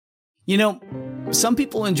You know, some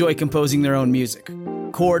people enjoy composing their own music,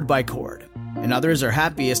 chord by chord, and others are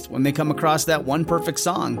happiest when they come across that one perfect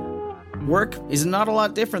song. Work is not a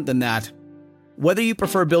lot different than that. Whether you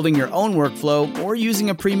prefer building your own workflow or using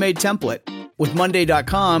a pre-made template, with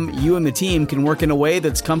Monday.com, you and the team can work in a way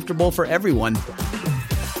that's comfortable for everyone.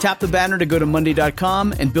 Tap the banner to go to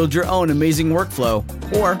Monday.com and build your own amazing workflow,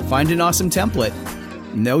 or find an awesome template.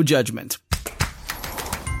 No judgment.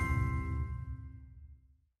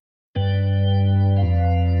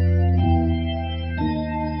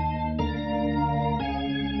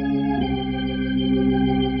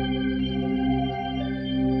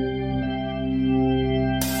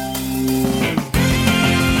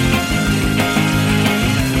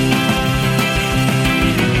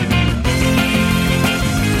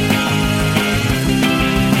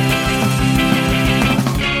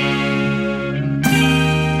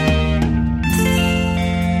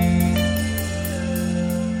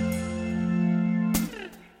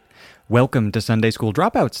 Welcome to Sunday School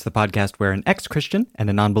Dropouts, the podcast where an ex-Christian and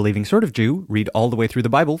a non-believing sort of Jew read all the way through the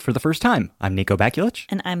Bible for the first time. I'm Nico Bakulich.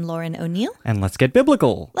 And I'm Lauren O'Neill. And let's get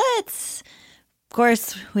biblical. Let's! Of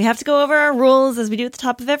course, we have to go over our rules as we do at the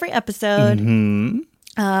top of every episode. Mm-hmm.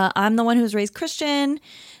 I'm the one who was raised Christian.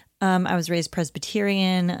 I was raised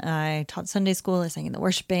Presbyterian. I taught Sunday school. I sang in the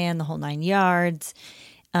worship band, the whole 9 yards.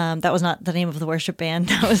 That was not the name of the worship band.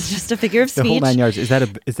 That was just a figure of speech. The whole 9 yards. Is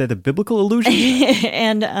that a biblical allusion?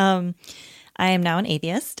 And I am now an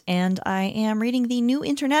atheist, and I am reading the New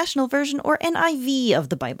International Version, or NIV, of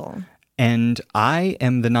the Bible. And I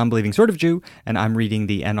am the non-believing sort of Jew, and I'm reading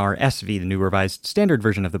the NRSV, the New Revised Standard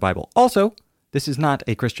Version of the Bible. Also, this is not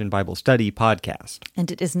a Christian Bible study podcast.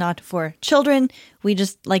 And it is not for children. We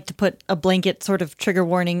just like to put a blanket sort of trigger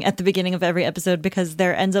warning at the beginning of every episode because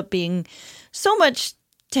there ends up being so much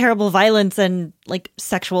terrible violence and like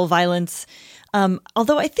sexual violence.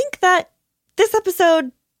 Although I think that this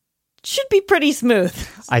episode should be pretty smooth.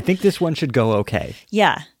 I think this one should go okay.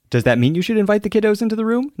 Yeah. Does that mean you should invite the kiddos into the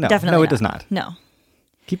room? No. Definitely No, it not. does not. No.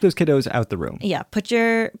 Keep those kiddos out the room. Yeah. Put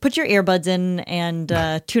your earbuds in and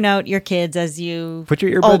tune out your kids as you put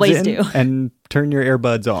your earbuds always in do. And turn your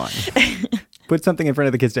earbuds on. Put something in front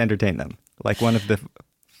of the kids to entertain them, like one of the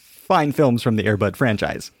fine films from the Air Bud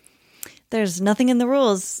franchise. There's nothing in the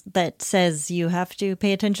rules that says you have to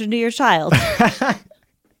pay attention to your child.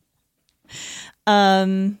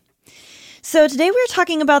 So today we're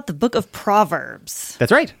talking about the book of Proverbs.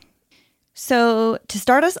 That's right. So to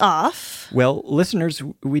start us off... Well, listeners,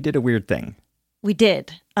 we did a weird thing. We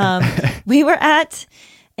did. We were at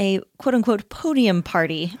a quote-unquote podium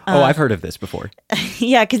party. I've heard of this before.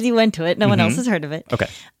 Yeah, because you went to it. No one else has heard of it. Okay.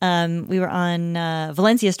 We were on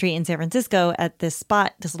Valencia Street in San Francisco at this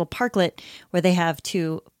spot, this little parklet, where they have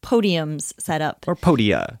 2 podiums set up. Or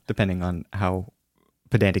podia, depending on how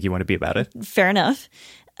pedantic you want to be about it. Fair enough.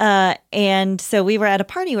 And so we were at a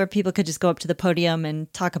party where people could just go up to the podium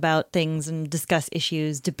and talk about things and discuss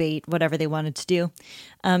issues, debate, whatever they wanted to do.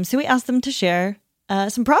 So we asked them to share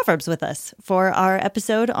some Proverbs with us for our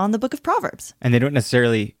episode on the book of Proverbs. And they didn't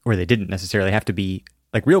necessarily have to be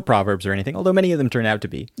like real Proverbs or anything, although many of them turn out to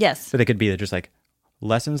be. Yes. So they could be just like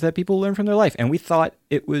lessons that people learn from their life. And we thought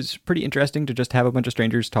it was pretty interesting to just have a bunch of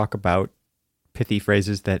strangers talk about pithy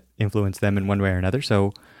phrases that influence them in one way or another.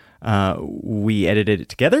 So we edited it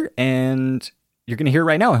together, and you're going to hear it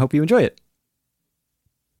right now. I hope you enjoy it.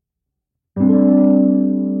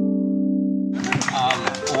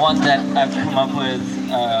 One that I've come up with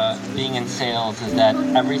being in sales is that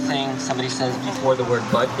everything somebody says before the word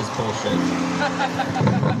but is bullshit.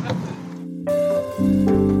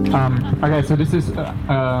 Okay, so this is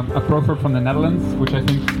a proverb from the Netherlands, which I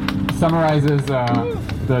think summarizes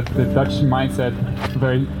the Dutch mindset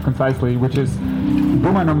very concisely, which is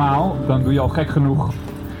doe maar normaal, dan doe je al gek genoeg,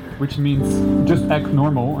 which means just act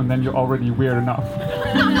normal and then you're already weird enough.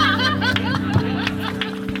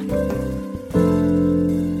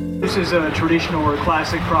 This is a traditional or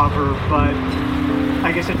classic proverb, but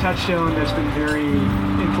I guess a touchstone that's been very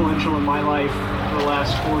influential in my life for the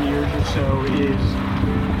last 4 years or so is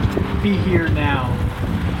be here now.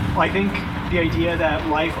 I think the idea that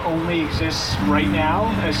life only exists right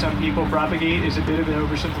now, as some people propagate, is a bit of an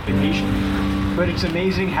oversimplification. But it's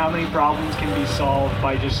amazing how many problems can be solved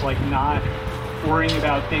by just like not worrying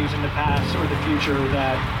about things in the past or the future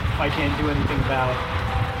that I can't do anything about.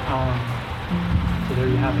 So there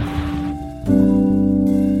you have it.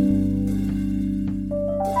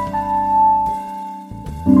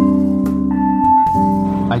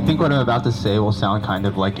 I think what I'm about to say will sound kind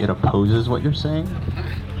of like it opposes what you're saying.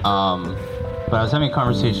 But I was having a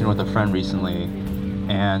conversation with a friend recently,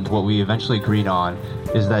 And what we eventually agreed on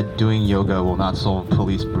is that doing yoga will not solve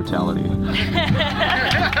police brutality.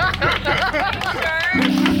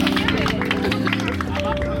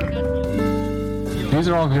 These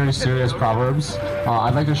are all very serious proverbs.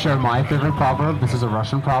 I'd like to share my favorite proverb. This is a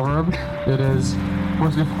Russian proverb. It is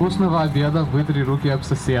 "После вкусного обеда вытри руки об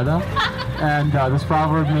соседа." And this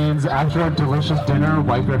proverb means, after a delicious dinner,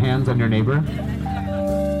 wipe your hands on your neighbor.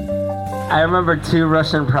 I remember 2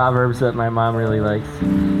 Russian proverbs that my mom really likes.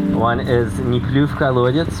 One is "Не плюй в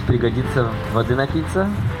колодец, пригодится воды напиться,"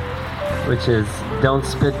 which is "Don't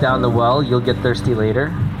spit down the well, you'll get thirsty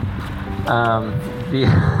later."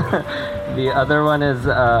 The other one is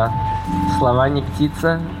 "Слова не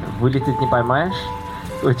птица, вылетит не поймаешь,"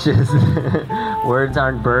 which is "Words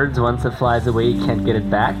aren't birds, once it flies away, you can't get it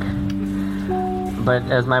back." But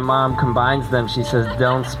as my mom combines them, she says,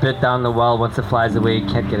 "Don't spit down the well, once it flies away, you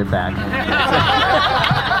can't get it back."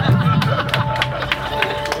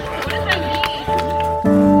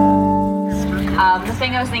 The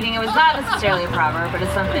thing I was thinking, it was not necessarily a proverb, but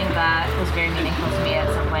it's something that was very meaningful to me at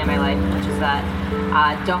some point in my life, which is that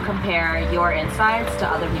don't compare your insides to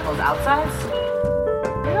other people's outsides.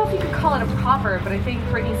 I don't know if you could call it a proverb, but I think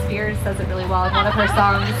Britney Spears says it really well in one of her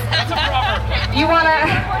songs. That's a proverb. You wanna,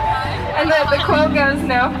 and the quote goes,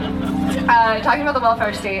 talking about the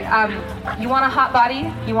welfare state, you want a hot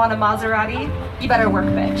body, you want a Maserati, you better work,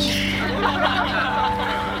 bitch.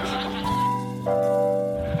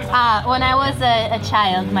 When I was a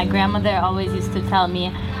child, my grandmother always used to tell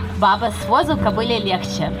me, "Baba с возу кобыле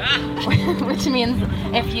легче," which means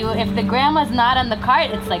if the grandma's not on the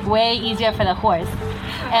cart, it's like way easier for the horse.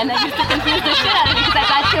 And I used to confuse the shit out of me because I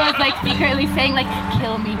thought she was like secretly saying like,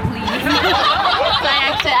 "Kill me, please."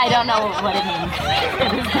 So I don't know what it means.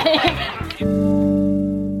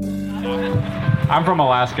 I'm from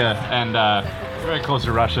Alaska, and very close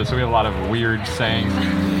to Russia, so we have a lot of weird sayings.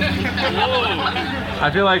 I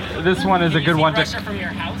feel like this one is a good one to... Russia from your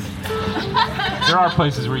house? There are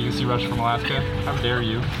places where you can see Russia from Alaska. How dare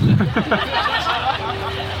you?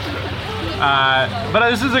 But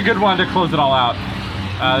this is a good one to close it all out.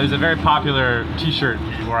 There's a very popular t-shirt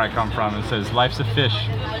where I come from. It says, "Life's a fish,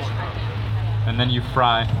 and then you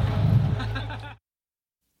fry."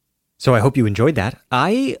 So I hope you enjoyed that.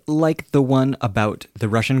 I like the one about the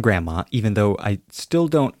Russian grandma, even though I still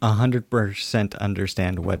don't 100%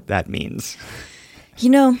 understand what that means. You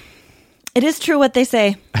know, it is true what they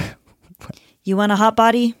say. You want a hot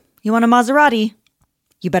body? You want a Maserati?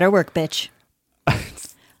 You better work, bitch.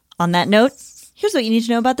 On that note, here's what you need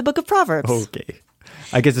to know about the Book of Proverbs. Okay.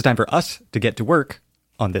 I guess it's time for us to get to work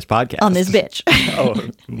on this podcast. On this bitch. Oh,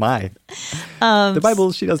 my. The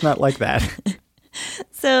Bible, she does not like that.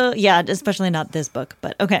 So, yeah, especially not this book,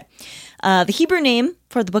 but okay. The Hebrew name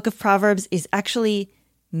for the Book of Proverbs is actually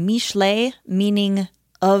Mishlei, meaning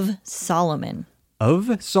of Solomon.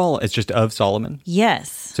 Of Solomon? It's just of Solomon?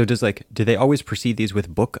 Yes. So do they always precede these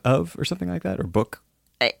with book of or something like that? Or book?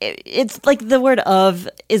 It's like the word of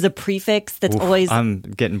is a prefix that's always... I'm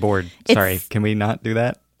getting bored. Sorry, can we not do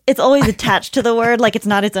that? It's always attached to the word, like it's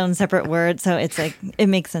not its own separate word, so it's like, it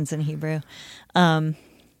makes sense in Hebrew.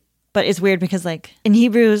 But it's weird because like in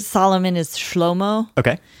Hebrew, Solomon is Shlomo.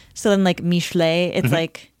 Okay. So then like Mishlei, it's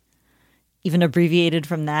like even abbreviated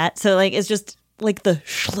from that. So like it's just like the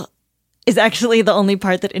shl is actually the only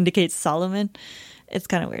part that indicates Solomon. It's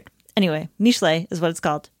kind of weird. Anyway, Mishlei is what it's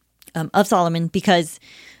called, of Solomon, because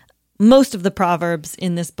most of the proverbs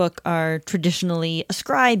in this book are traditionally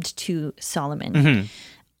ascribed to Solomon.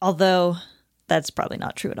 Although that's probably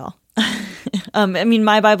not true at all. I mean,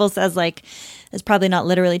 my Bible says like it's probably not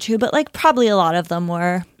literally true, but like probably a lot of them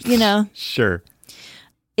were, you know. Sure.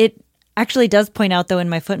 It actually does point out though in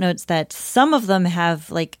my footnotes that some of them have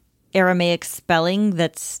like Aramaic spelling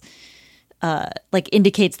that's like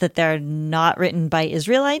indicates that they're not written by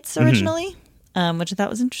Israelites originally, which I thought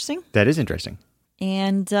was interesting. That is interesting.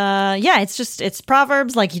 And yeah, it's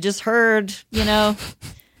Proverbs like you just heard, you know.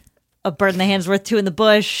 A bird in the hand's worth two in the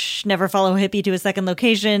bush, never follow a hippie to a second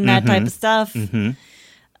location, that type of stuff.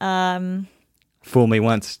 Fool me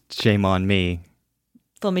once, shame on me.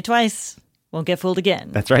 Fool me twice, won't get fooled again.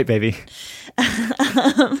 That's right, baby.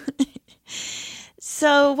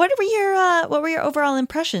 So what were your overall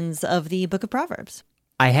impressions of the Book of Proverbs?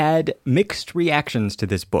 I had mixed reactions to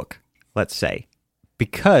this book, let's say,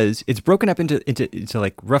 because it's broken up into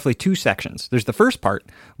like roughly 2 sections. There's the first part,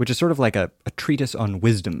 which is sort of like a treatise on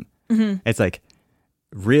wisdom. It's like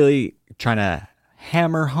really trying to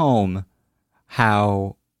hammer home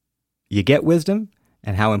how you get wisdom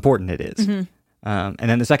and how important it is. And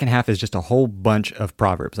then the second half is just a whole bunch of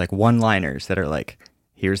proverbs, like one-liners that are like,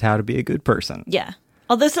 here's how to be a good person. Yeah.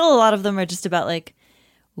 Although still a lot of them are just about like,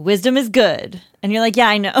 wisdom is good. And you're like, yeah,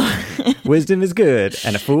 I know. Wisdom is good,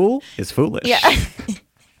 and a fool is foolish. Yeah.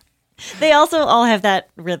 They also all have that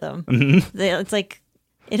rhythm. Mm-hmm. It's like,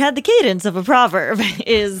 it had the cadence of a proverb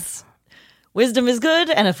is wisdom is good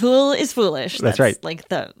and a fool is foolish. That's right. Like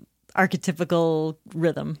the archetypical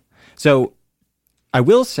rhythm. So I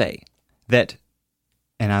will say that,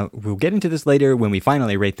 and we'll get into this later when we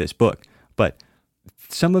finally rate this book, but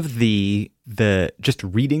some of the just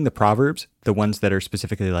reading the proverbs, the ones that are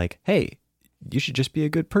specifically like, hey, you should just be a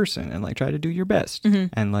good person and like try to do your best. Mm-hmm.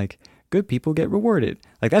 And like good people get rewarded.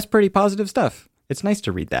 Like that's pretty positive stuff. It's nice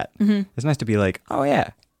to read that. Mm-hmm. It's nice to be like, oh yeah,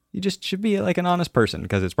 you just should be like an honest person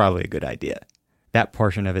because it's probably a good idea. That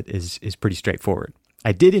portion of it is pretty straightforward.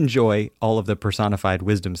 I did enjoy all of the personified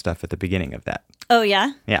wisdom stuff at the beginning of that. Oh,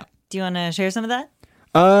 yeah? Yeah. Do you want to share some of that?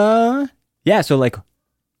 Yeah. So like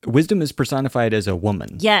wisdom is personified as a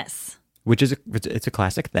woman. Yes. Which is it's a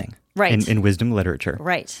classic thing. Right. In wisdom literature.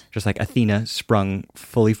 Right. Just like Athena sprung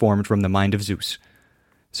fully formed from the mind of Zeus.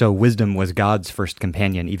 So wisdom was God's first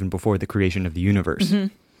companion even before the creation of the universe,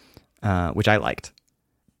 which I liked.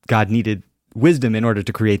 God needed wisdom in order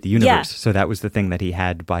to create the universe. Yeah. So that was the thing that he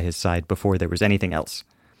had by his side before there was anything else.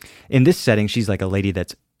 In this setting, she's like a lady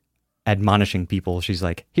that's admonishing people. She's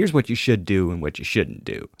like, here's what you should do and what you shouldn't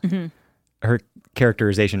do. Mm-hmm. Her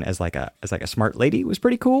characterization as like a smart lady was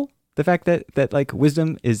pretty cool. The fact that like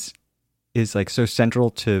wisdom is like so central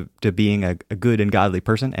to being a good and godly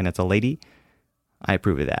person, and it's a lady, I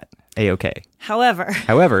approve of that. A-okay. However,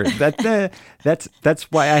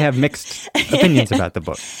 that's why I have mixed opinions about the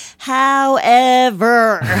book.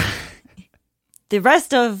 However, the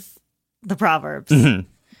rest of the proverbs,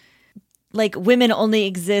 like women only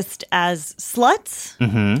exist as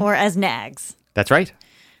sluts or as nags. That's right.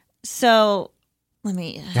 So let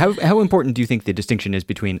me. How important do you think the distinction is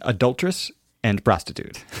between adulteress and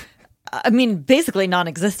prostitute? I mean, basically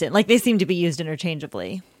non-existent. Like they seem to be used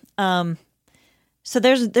interchangeably. So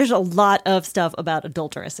there's a lot of stuff about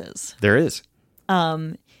adulteresses. There is.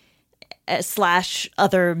 Slash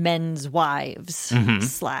other men's wives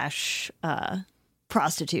slash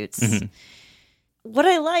prostitutes. What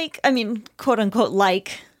I like, I mean, quote unquote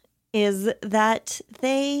like, is that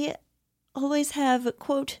they always have,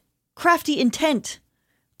 quote, crafty intent,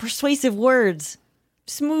 persuasive words,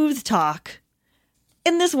 smooth talk.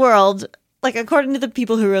 In this world, like according to the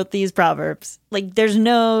people who wrote these proverbs, like there's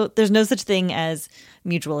no such thing as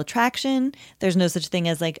mutual attraction. There's no such thing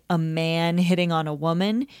as like a man hitting on a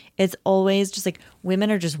woman. It's always just like women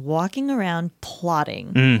are just walking around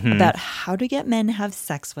plotting about how to get men to have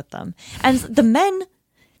sex with them. And the men,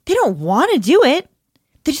 they don't want to do it.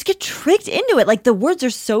 They just get tricked into it. Like the words are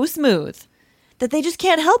so smooth that they just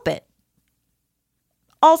can't help it.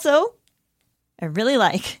 Also, I really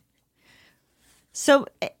like, so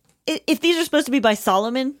if these are supposed to be by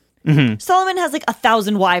Solomon, Solomon has like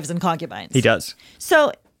 1,000 wives and concubines. He does.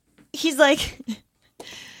 So he's like,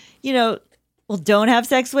 well, don't have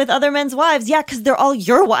sex with other men's wives. Yeah, because they're all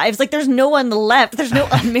your wives. Like there's no one left. There's no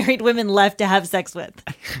unmarried women left to have sex with.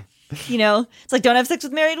 It's like don't have sex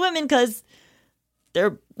with married women because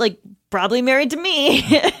they're like probably married to me.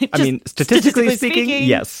 I mean, statistically speaking,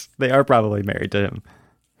 yes, they are probably married to him.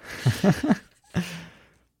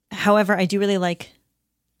 However, I do really like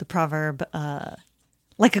the proverb,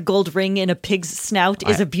 like a gold ring in a pig's snout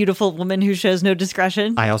is a beautiful woman who shows no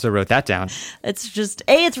discretion. I also wrote that down. It's just,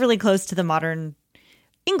 it's really close to the modern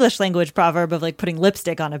English language proverb of like putting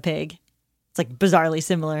lipstick on a pig. It's like bizarrely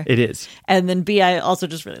similar. It is. And then B, I also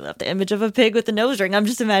just really love the image of a pig with a nose ring. I'm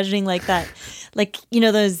just imagining like that, like,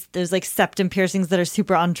 those like septum piercings that are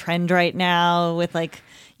super on trend right now with like,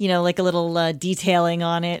 like a little detailing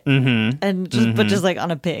on it and just, but just like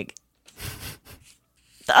on a pig.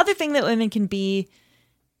 The other thing that women can be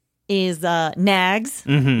is nags,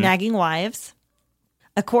 nagging wives.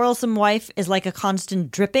 A quarrelsome wife is like a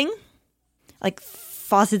constant dripping. Like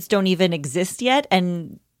faucets don't even exist yet,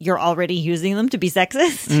 and you're already using them to be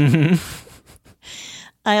sexist.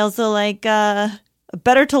 I also like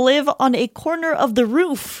better to live on a corner of the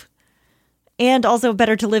roof, and also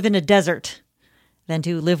better to live in a desert than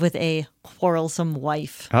to live with a quarrelsome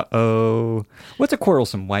wife. Uh-oh. What's a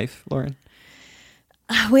quarrelsome wife, Lauren?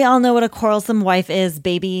 We all know what a quarrelsome wife is,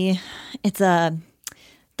 baby. It's the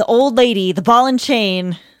old lady, the ball and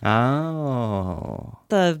chain. Oh.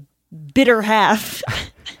 The bitter half.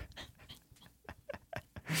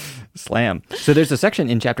 Slam. So there's a section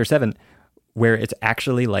in chapter 7 where it's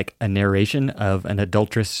actually like a narration of an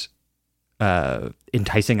adulteress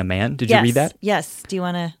enticing a man. Did you read that? Yes. Do you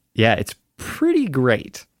want to? Yeah, it's pretty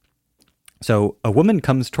great. So a woman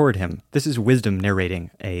comes toward him. This is wisdom narrating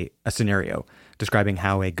a scenario, describing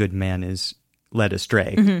how a good man is led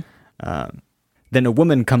astray. Then a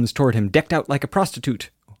woman comes toward him, decked out like a prostitute,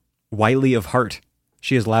 wily of heart.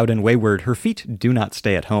 She is loud and wayward. Her feet do not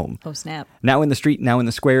stay at home. Oh, snap. Now in the street, now in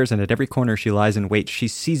the squares, and at every corner she lies in wait. She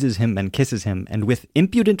seizes him and kisses him, and with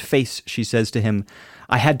impudent face she says to him,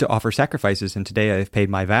 I had to offer sacrifices, and today I have paid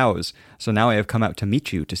my vows. So now I have come out to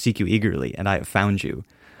meet you, to seek you eagerly, and I have found you.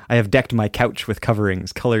 I have decked my couch with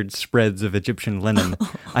coverings, colored spreads of Egyptian linen.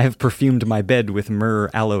 I have perfumed my bed with myrrh,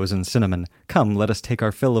 aloes, and cinnamon. Come, let us take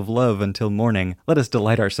our fill of love until morning. Let us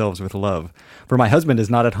delight ourselves with love. For my husband is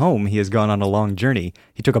not at home. He has gone on a long journey.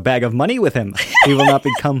 He took a bag of money with him. He will not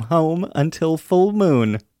come home until full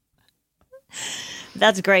moon.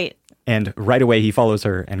 That's great. And right away he follows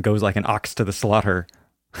her and goes like an ox to the slaughter.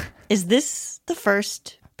 Is this the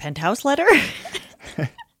first Penthouse letter?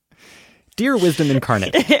 Dear wisdom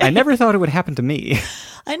incarnate, I never thought it would happen to me.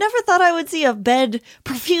 I never thought I would see a bed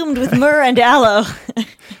perfumed with myrrh and aloe.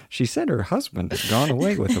 She said her husband had gone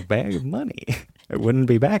away with a bag of money. It wouldn't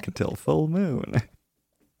be back until full moon.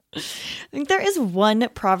 I think there is one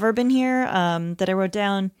proverb in here that I wrote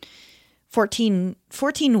down. 14:1.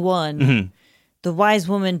 Mm-hmm. The wise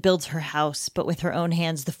woman builds her house, but with her own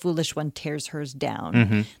hands the foolish one tears hers down.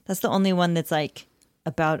 Mm-hmm. That's the only one that's like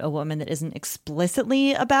about a woman that isn't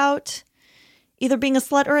explicitly about either being a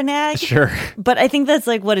slut or a nag. Sure. But I think that's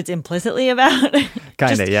like what it's implicitly about.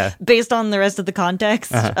 Kind of, yeah. Based on the rest of the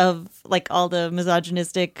context of like all the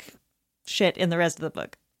misogynistic shit in the rest of the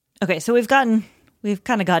book. Okay, so we've kind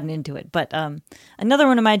of gotten into it. But another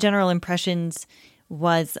one of my general impressions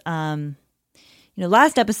was,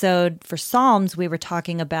 last episode for Psalms, we were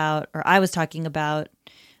talking about, or I was talking about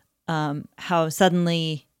how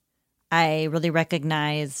suddenly I really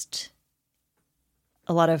recognized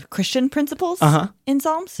a lot of Christian principles in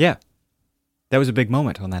Psalms. Yeah. That was a big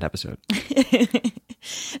moment on that episode.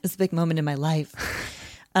 It was a big moment in my life.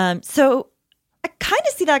 So I kind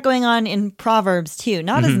of see that going on in Proverbs too.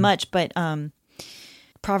 Not as much, but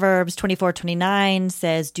Proverbs 24:29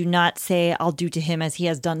 says, do not say, I'll do to him as he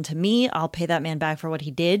has done to me. I'll pay that man back for what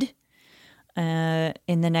he did. In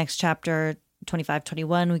the next chapter,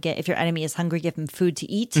 25:21, we get, if your enemy is hungry, give him food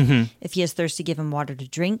to eat. If he is thirsty, give him water to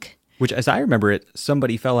drink. Which, as I remember it,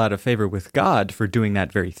 somebody fell out of favor with God for doing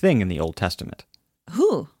that very thing in the Old Testament.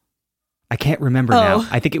 Who? I can't remember now.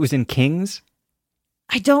 I think it was in Kings.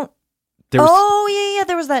 I don't. Yeah.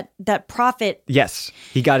 There was that prophet. Yes.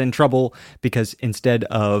 He got in trouble because instead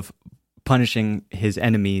of punishing his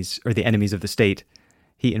enemies or the enemies of the state,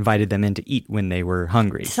 he invited them in to eat when they were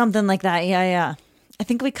hungry. Something like that. Yeah. I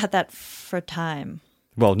think we cut that for time.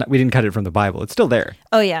 Well, we didn't cut it from the Bible. It's still there.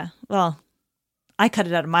 Oh, yeah. Well, I cut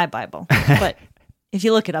it out of my Bible. But if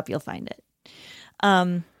you look it up, you'll find it.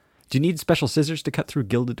 Do you need special scissors to cut through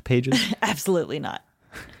gilded pages? Absolutely not.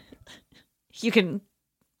 You can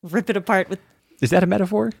rip it apart with... Is that a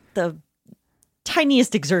metaphor? The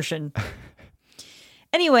tiniest exertion.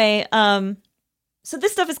 Anyway, so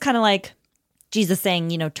this stuff is kind of like Jesus saying,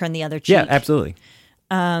 turn the other cheek. Yeah, absolutely.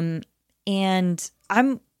 And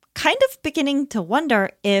I'm kind of beginning to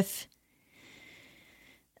wonder if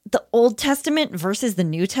the Old Testament versus the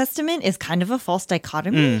New Testament is kind of a false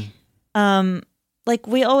dichotomy. Like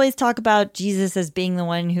we always talk about Jesus as being the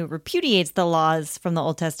one who repudiates the laws from the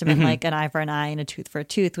Old Testament, like an eye for an eye and a tooth for a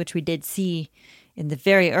tooth, which we did see in the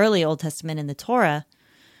very early Old Testament in the Torah.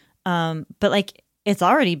 But like it's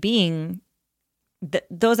already being,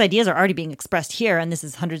 those ideas are already being expressed here, and this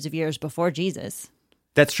is hundreds of years before Jesus.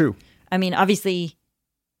 That's true. I mean, obviously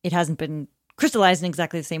it hasn't been crystallized in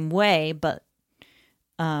exactly the same way, but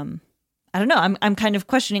I don't know. I'm kind of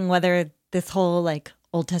questioning whether this whole like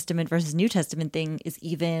Old Testament versus New Testament thing is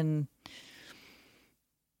even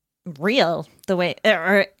real the way,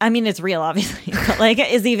 or I mean, it's real obviously, but like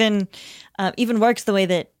is even works the way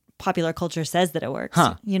that popular culture says that it works.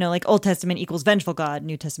 Like Old Testament equals vengeful God,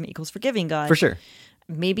 New Testament equals forgiving God. For sure.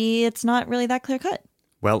 Maybe it's not really that clear cut.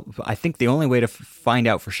 Well, I think the only way to find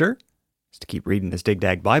out for sure is to keep reading this Dig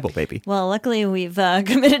Dag Bible, baby. Well, luckily we've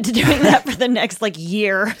committed to doing that for the next like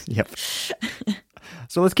year. Yep.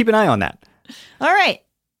 So let's keep an eye on that. All right.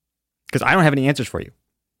 Because I don't have any answers for you.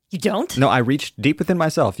 You don't? No, I reached deep within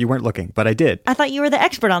myself. You weren't looking, but I did. I thought you were the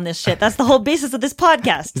expert on this shit. That's the whole basis of this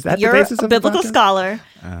podcast. Is that You're the basis of a biblical the podcast? scholar.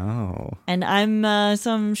 Oh. And I'm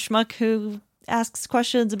some schmuck who asks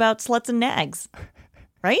questions about sluts and nags.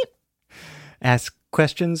 Right? Ask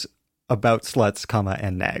questions about sluts,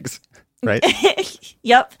 and nags. Right?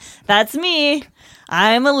 Yep. That's me.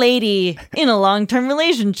 I'm a lady in a long-term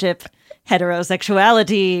relationship.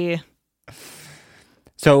 Heterosexuality.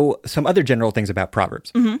 So, some other general things about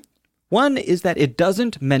Proverbs. One is that it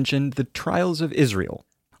doesn't mention the trials of Israel.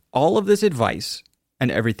 All of this advice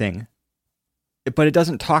and everything but it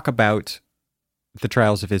doesn't talk about the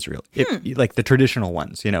trials of Israel, like the traditional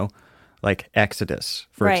ones, like Exodus,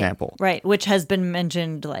 for example. Right, which has been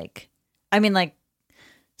mentioned,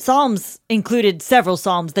 Psalms included several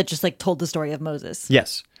Psalms that just, told the story of Moses.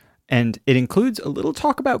 Yes, and it includes a little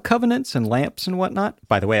talk about covenants and lamps and whatnot.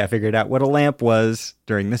 By the way, I figured out what a lamp was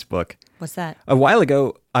during this book. What's that? A while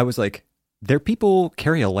ago, I was like, "Their people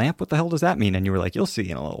carry a lamp? What the hell does that mean?" And you were like, "You'll see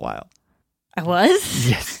in a little while." I was?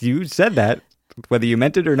 Yes, you said that. Whether you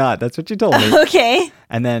meant it or not, that's what you told me. Okay.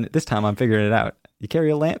 And then this time I'm figuring it out. You carry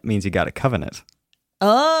a lamp means you got a covenant.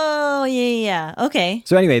 Oh, yeah. Okay.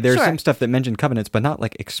 So anyway, there's some stuff that mention covenants, but not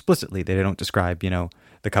explicitly. They don't describe,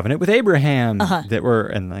 the covenant with Abraham that were,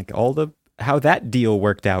 and how that deal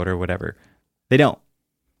worked out or whatever. They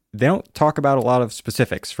don't talk about a lot of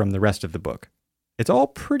specifics from the rest of the book. It's all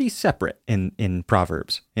pretty separate in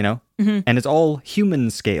Proverbs, Mm-hmm. And it's all human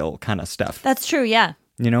scale kind of stuff. That's true. Yeah.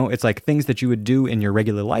 It's like things that you would do in your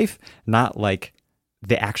regular life, not like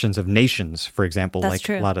the actions of nations, for example. That's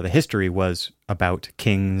true. A lot of the history was about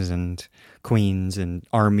kings and queens and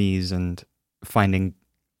armies and finding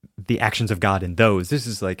the actions of God in those. This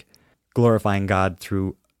is like glorifying God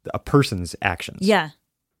through a person's actions. Yeah.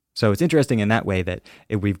 So it's interesting in that way that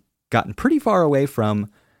we've gotten pretty far away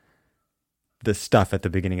from the stuff at the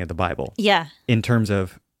beginning of the Bible. Yeah. In terms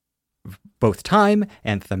of both time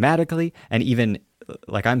and thematically, and even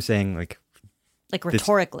like I'm saying, like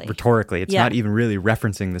rhetorically. Rhetorically, it's not even really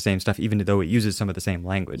referencing the same stuff, even though it uses some of the same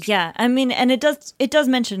language. Yeah, I mean, and it does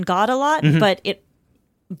mention God a lot, but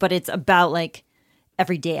it's about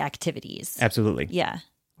everyday activities. Absolutely. Yeah,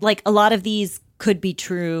 a lot of these could be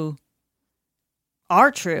true,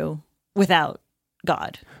 are true without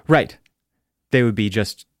God. Right. They would be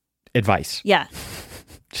just advice. Yeah.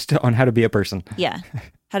 Just on how to be a person. Yeah,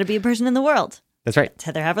 how to be a person in the world. That's right. It's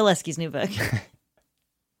Heather Havrilesky's new book.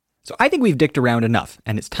 So I think we've dicked around enough,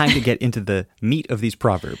 and it's time to get into the meat of these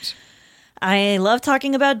proverbs. I love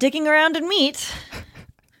talking about dicking around and meat.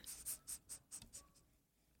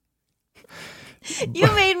 You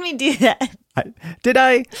made me do that. Did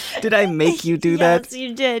I make you do that? Yes,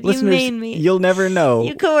 you did. Listeners, you made me. You'll never know.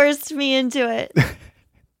 You coerced me into it.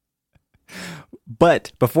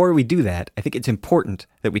 But before we do that, I think it's important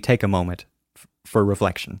that we take a moment for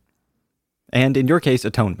reflection. And in your case,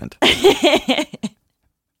 atonement.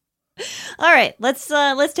 All right, let's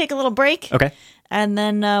take a little break. Okay. And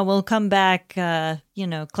then we'll come back,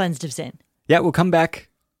 cleansed of sin. Yeah, we'll come back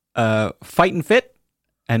fighting fit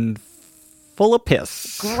and full of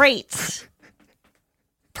piss. Great.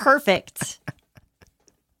 Perfect.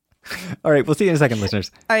 All right, we'll see you in a second, listeners.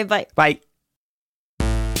 All right, bye. Bye.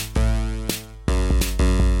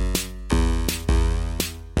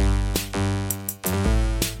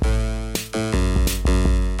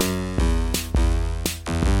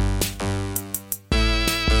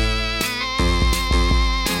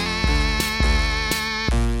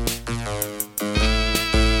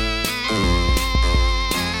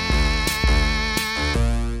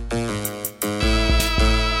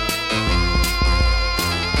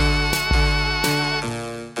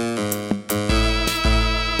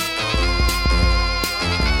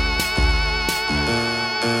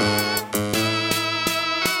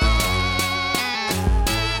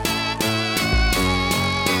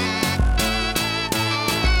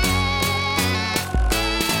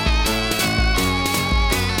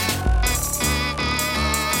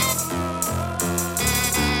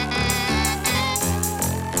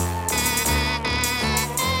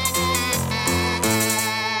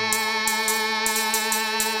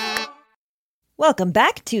 Welcome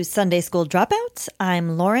back to Sunday School Dropouts.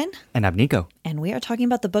 I'm Lauren. And I'm Nico. And we are talking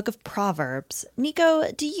about the book of Proverbs.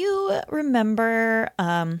 Nico, do you remember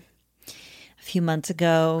a few months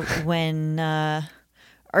ago when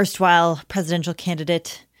erstwhile presidential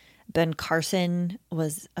candidate Ben Carson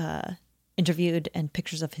was interviewed and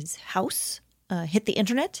pictures of his house hit the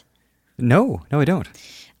internet? No, I don't.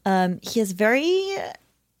 He has very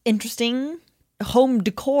interesting home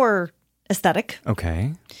decor aesthetic.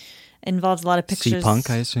 Okay. Involves a lot of pictures. C-punk,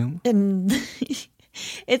 I assume? And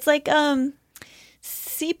it's like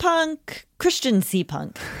C-punk, Christian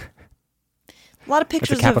C-punk. A lot of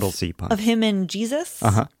pictures of him and Jesus.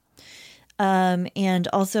 Uh-huh. And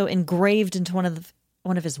also engraved into one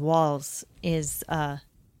of his walls is a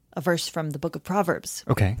verse from the book of Proverbs.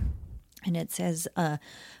 Okay. And it says,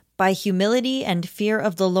 by humility and fear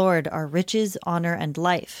of the Lord are riches, honor, and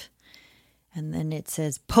life. And then it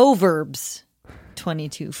says, Proverbs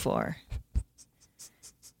 22:4.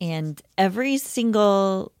 And every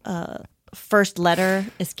single first letter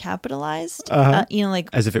is capitalized. Uh-huh. Like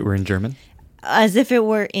as if it were in German. as if it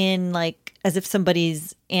were in like, as if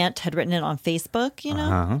somebody's aunt had written it on Facebook, you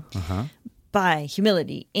know? By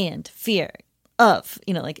humility and fear of,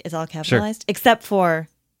 you know, like it's all capitalized, except for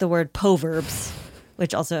the word proverbs,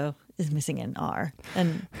 which also is missing an R.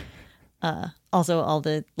 And also all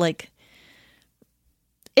the, like,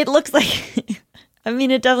 it looks like, I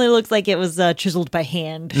mean, it definitely looks like it was chiseled by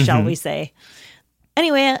hand, shall we say.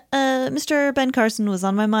 Anyway, Mr. Ben Carson was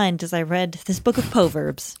on my mind as I read this book of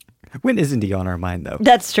proverbs. When isn't he on our mind, though?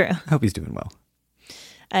 That's true. I hope he's doing well.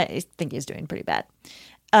 I think he's doing pretty bad.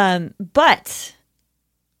 But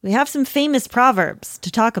we have some famous proverbs to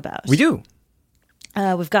talk about. We do.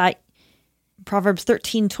 We've got Proverbs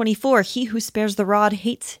 13:24. He who spares the rod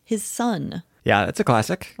hates his son. Yeah, that's a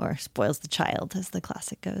classic. Or spoils the child, as the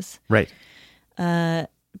classic goes. Right.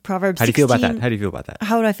 Proverbs 16. How do you feel about that? How do you feel about that?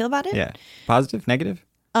 How do I feel about it? Yeah. Positive? Negative?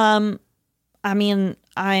 I mean,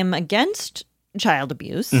 I'm against child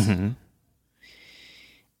abuse.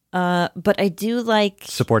 But I do like...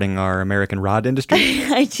 Supporting our American rod industry?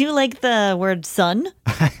 I do like the word son.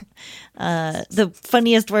 The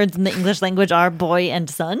funniest words in the English language are boy and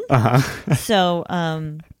son. So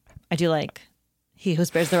I do like he who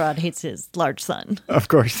spares the rod hates his large son. Of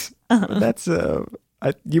course. That's...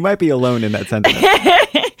 you might be alone in that sentence.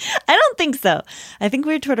 I don't think so. I think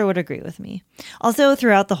Weird Twitter would agree with me. Also,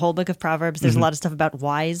 throughout the whole book of Proverbs, there's a lot of stuff about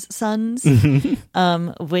wise sons,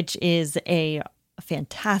 which is a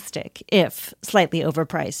fantastic, if slightly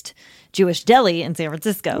overpriced, Jewish deli in San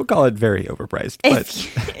Francisco. We'll call it very overpriced.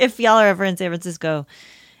 If y'all are ever in San Francisco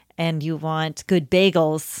and you want good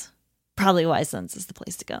bagels, probably Wise Sons is the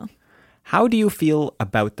place to go. How do you feel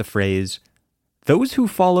about the phrase, those who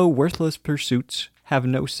follow worthless pursuits have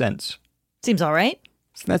no sense? Seems all right.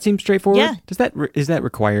 Doesn't that seem straightforward? Yeah. Is that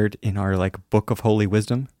required in our book of holy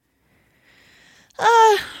wisdom?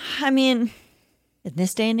 I mean, in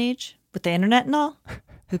this day and age, with the internet and all,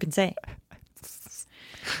 who can say?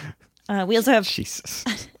 We also have... Jesus.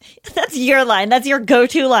 That's your line. That's your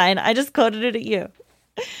go-to line. I just quoted it at you.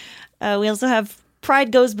 We also have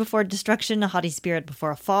pride goes before destruction, a haughty spirit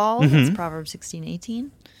before a fall. That's Proverbs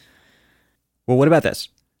 16:18. Well, what about this?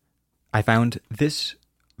 I found this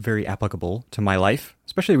very applicable to my life,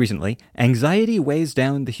 especially recently. Anxiety weighs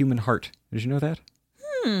down the human heart. Did you know that?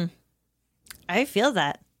 I feel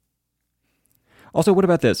that. Also, what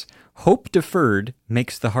about this? Hope deferred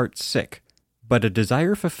makes the heart sick, but a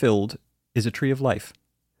desire fulfilled is a tree of life.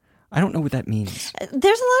 I don't know what that means. There's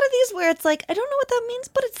a lot of these where it's like, I don't know what that means,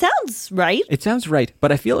 but it sounds right. It sounds right,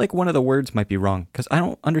 but I feel like one of the words might be wrong, because I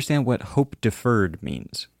don't understand what hope deferred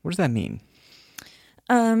means. What does that mean?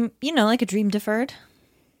 You know, like a dream deferred.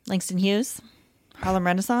 Langston Hughes, Harlem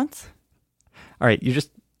Renaissance. All right, you're just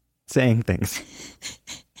saying things.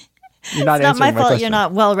 You're not it's answering not my fault question. you're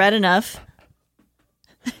not well read enough.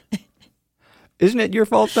 Isn't it your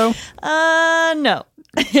fault, though? No.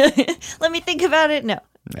 Let me think about it. No.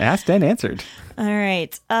 Asked and answered. All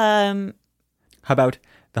right. How about,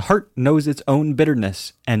 the heart knows its own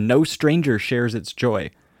bitterness, and no stranger shares its joy.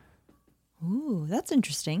 Ooh, that's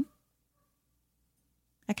interesting.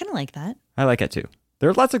 I kind of like that. I like it, too.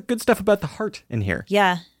 There's lots of good stuff about the heart in here.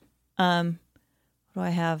 Yeah. What do I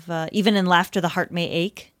have? Even in laughter, the heart may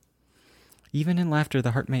ache. Even in laughter,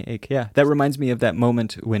 the heart may ache. Yeah, that reminds me of that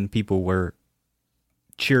moment when people were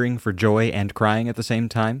cheering for joy and crying at the same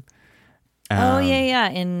time. Yeah.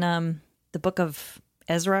 In the book of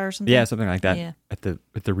Ezra or something. Yeah, something like that. Yeah. At the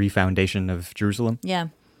refoundation of Jerusalem. Yeah.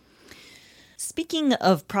 Speaking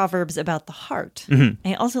of proverbs about the heart,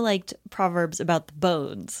 I also liked proverbs about the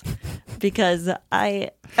bones because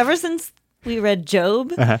ever since we read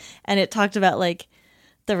Job and it talked about like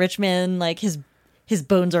the rich man, like his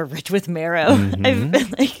bones are rich with marrow.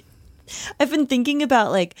 I've been thinking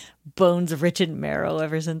about like bones rich in marrow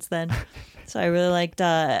ever since then. So I really liked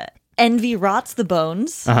envy rots the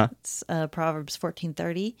bones. It's Proverbs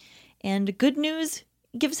 14:30, and good news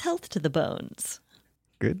gives health to the bones.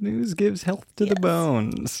 Good news gives health to the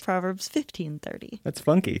bones. Proverbs 15:30. That's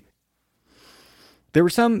funky. There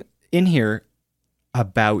were some in here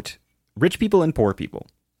about rich people and poor people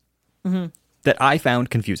that I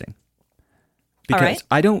found confusing. Because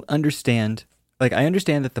I don't understand, like, I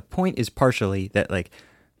understand that the point is partially that, like,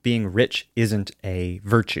 being rich isn't a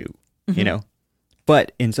virtue, you know?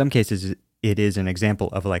 But in some cases, it is an example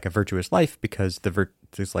of, like, a virtuous life because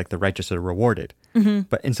it's like the righteous are rewarded.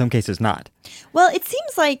 But in some cases, not. Well, it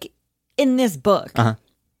seems like in this book,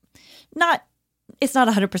 it's not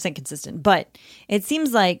 100% consistent, but it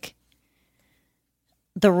seems like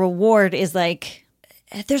the reward is like,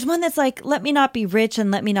 there's one that's like, let me not be rich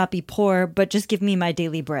and let me not be poor, but just give me my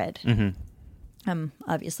daily bread.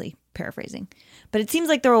 Obviously paraphrasing. But it seems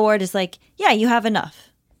like the reward is like, yeah, you have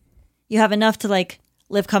enough. You have enough to like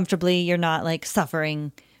live comfortably. You're not like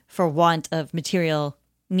suffering for want of material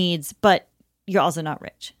needs, but you're also not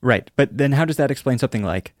rich. Right. But then how does that explain something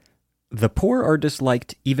like, the poor are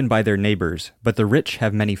disliked even by their neighbors, but the rich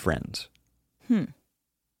have many friends?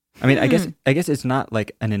 I mean, I guess it's not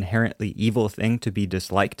like an inherently evil thing to be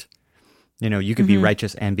disliked. You know, you could be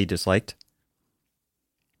righteous and be disliked.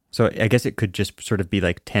 So I guess it could just sort of be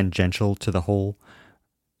like tangential to the whole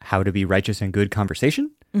how to be righteous and good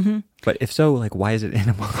conversation. But if so, like, why is it in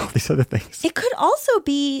among all these other things? It could also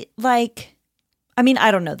be like, I mean,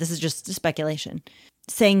 I don't know. This is just speculation.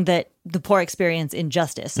 Saying that the poor experience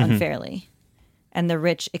injustice unfairly and the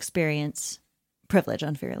rich experience privilege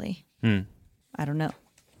unfairly. I don't know.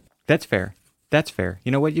 That's fair. That's fair.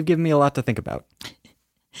 You know what? You've given me a lot to think about.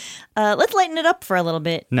 Let's lighten it up for a little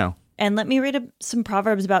bit. No. And let me read some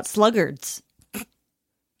proverbs about sluggards.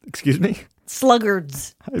 Excuse me?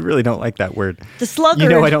 Sluggards. I really don't like that word. The sluggard. You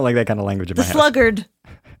know I don't like that kind of language in my The house. sluggard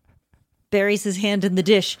buries his hand in the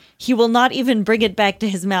dish. He will not even bring it back to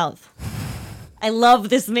his mouth. I love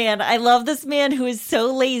this man. I love this man who is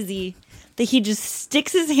so lazy that he just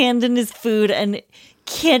sticks his hand in his food and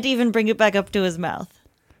can't even bring it back up to his mouth.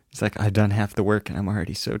 It's like, I've done half the work and I'm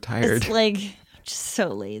already so tired. It's like, just so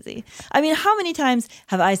lazy. I mean, how many times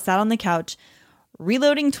have I sat on the couch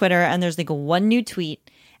reloading Twitter and there's like one new tweet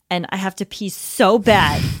and I have to pee so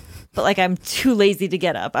bad, but like I'm too lazy to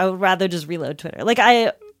get up. I would rather just reload Twitter. Like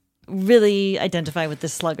I really identify with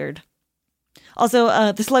this sluggard.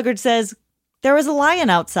 Also, the sluggard says, there is a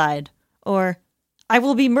lion outside, or I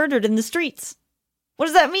will be murdered in the streets. What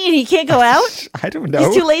does that mean? He can't go out? I don't know.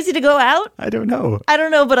 He's too lazy to go out? I don't know. I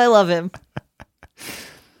don't know, but I love him.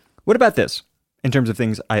 What about this, in terms of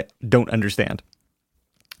things I don't understand?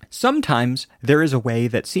 Sometimes there is a way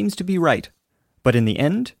that seems to be right, but in the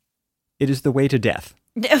end, it is the way to death.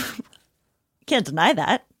 Can't deny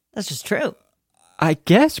that. That's just true. I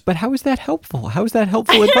guess, but how is that helpful? How is that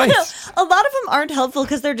helpful advice? A lot of them aren't helpful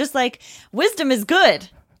because they're just like, wisdom is good.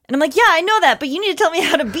 And I'm like, yeah, I know that, but you need to tell me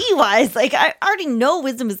how to be wise. Like, I already know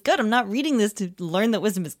wisdom is good. I'm not reading this to learn that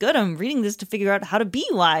wisdom is good. I'm reading this to figure out how to be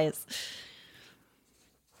wise.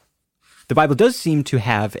 The Bible does seem to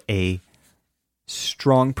have a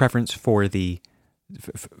strong preference for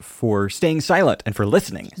for staying silent and for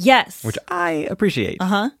listening. Yes. Which I appreciate.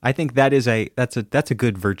 Uh-huh. I think that's a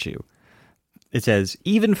good virtue. It says,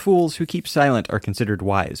 even fools who keep silent are considered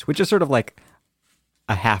wise, which is sort of like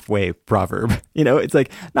a halfway proverb. You know, it's like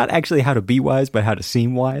not actually how to be wise, but how to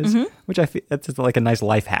seem wise, which I feel that's like a nice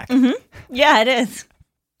life hack. Yeah, it is.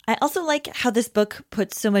 I also like how this book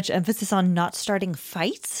puts so much emphasis on not starting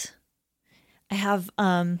fights.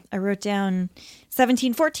 I wrote down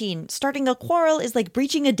 17:14. Starting a quarrel is like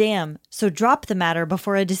breaching a dam, so drop the matter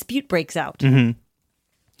before a dispute breaks out.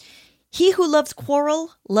 He who loves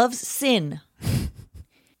quarrel loves sin.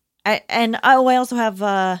 I also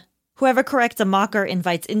have whoever corrects a mocker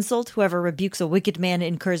invites insult. Whoever rebukes a wicked man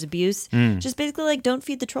incurs abuse. Just basically like, don't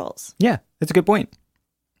feed the trolls. Yeah, that's a good point.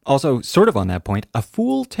 Also, sort of on that point, a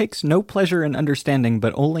fool takes no pleasure in understanding,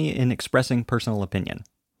 but only in expressing personal opinion.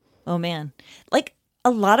 Oh, man. Like,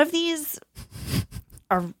 a lot of these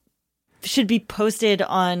should be posted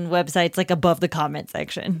on websites, like, above the comment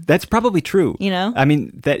section. That's probably true. You know? I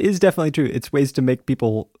mean, that is definitely true. It's ways to make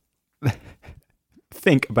people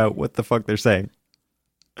think about what the fuck they're saying.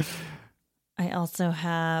 I also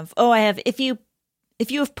have... if you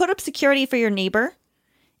have put up security for your neighbor,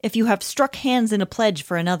 if you have struck hands in a pledge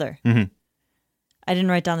for another. I didn't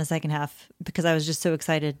write down the second half because I was just so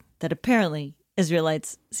excited that apparently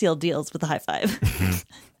Israelites seal deals with a high five.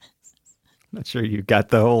 Not sure you got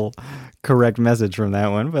the whole correct message from that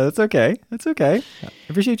one, but it's okay. It's okay. I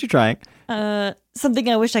appreciate you trying. Something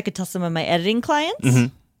I wish I could tell some of my editing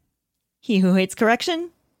clients. He who hates correction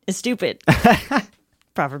is stupid.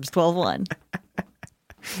 Proverbs 12:1.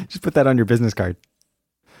 Just put that on your business card.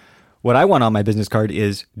 What I want on my business card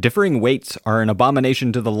is differing weights are an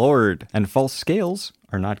abomination to the Lord and false scales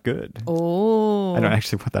are not good. Oh. I don't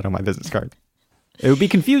actually put that on my business card. It would be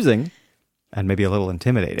confusing and maybe a little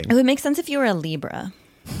intimidating. It would make sense if you were a Libra,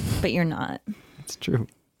 but you're not. It's true.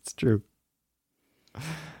 It's true.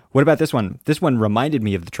 What about this one? This one reminded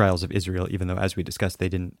me of the trials of Israel, even though, as we discussed, they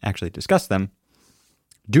didn't actually discuss them.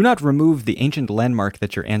 Do not remove the ancient landmark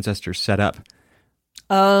that your ancestors set up.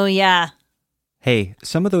 Oh, yeah. Hey,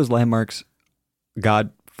 some of those landmarks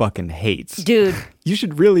God fucking hates. Dude. You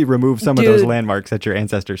should really remove some of those landmarks that your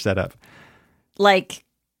ancestors set up. Like,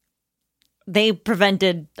 they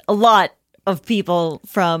prevented a lot of people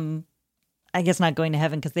from, I guess, not going to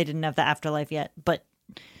heaven because they didn't have the afterlife yet, but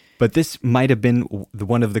But this might have been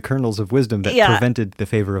one of the kernels of wisdom that prevented the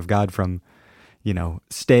favor of God from,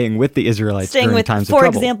 staying with the Israelites during times of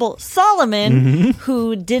trouble. For example, Solomon,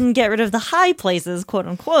 who didn't get rid of the high places, quote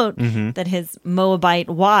unquote, that his Moabite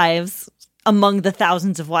wives, among the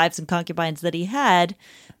thousands of wives and concubines that he had,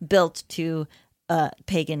 built to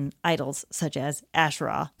pagan idols such as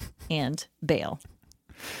Asherah and Baal.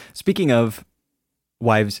 Speaking of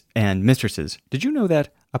wives and mistresses, did you know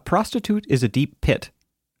that a prostitute is a deep pit,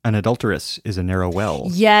 an adulteress is a narrow well?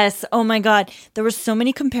 Yes. Oh my God. There were so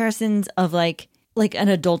many comparisons of like an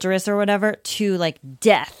adulteress or whatever to like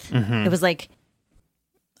death. It was like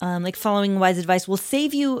following wise advice will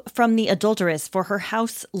save you from the adulteress, for her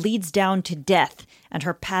house leads down to death and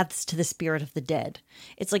her paths to the spirit of the dead.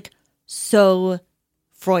 It's like so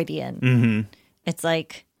Freudian. It's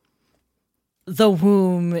like the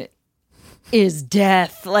womb is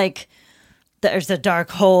death. Like there's a dark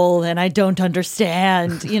hole and I don't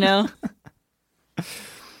understand,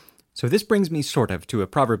 So this brings me sort of to a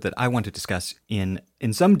proverb that I want to discuss in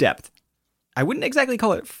some depth. I wouldn't exactly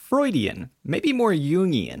call it Freudian, maybe more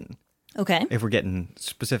Jungian. Okay. If we're getting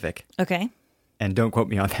specific. Okay. And don't quote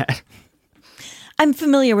me on that. I'm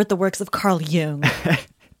familiar with the works of Carl Jung.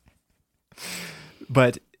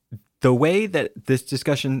 But the way that this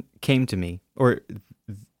discussion came to me, or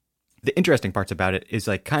the interesting parts about it, is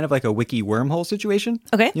like kind of like a wiki wormhole situation.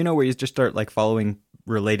 Okay. Where you just start like following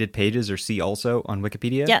related pages or see also on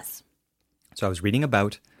Wikipedia. Yes. So I was reading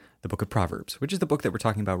about the Book of Proverbs, which is the book that we're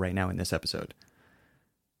talking about right now in this episode.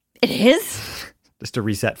 It is? Just to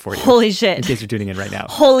reset for you. Holy shit. In case you're tuning in right now.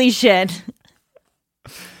 Holy shit.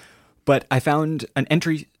 But I found an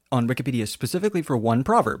entry on Wikipedia specifically for one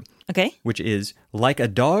proverb. Okay. Which is, like a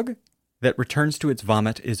dog that returns to its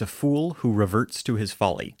vomit is a fool who reverts to his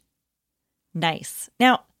folly. Nice.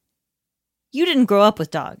 Now, you didn't grow up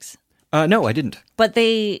with dogs. No, I didn't. But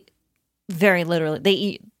they very literally,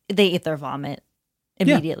 they eat their vomit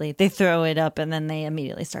immediately. Yeah. They throw it up and then they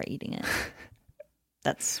immediately start eating it.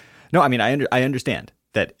 That's... No, I mean, I understand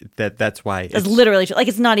that's why... It's literally true. Like,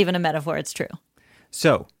 it's not even a metaphor. It's true.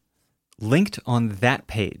 So, linked on that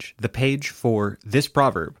page, the page for this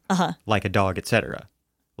proverb, like a dog, etc.,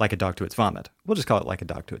 like a dog to its vomit. We'll just call it like a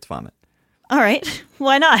dog to its vomit. All right.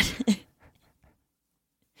 Why not?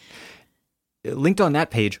 Linked on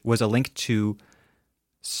that page was a link to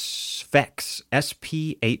Sphex,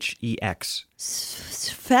 S-P-H-E-X.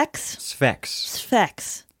 Sphex?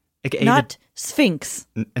 Sphex. Not Sphinx.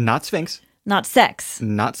 Not Sphinx. Not sex.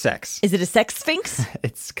 Not sex. Is it a sex sphinx?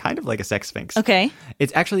 It's kind of like a sex sphinx. Okay.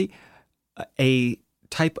 It's actually a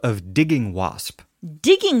type of digging wasp.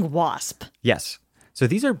 Digging wasp? Yes. So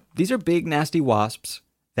these are big, nasty wasps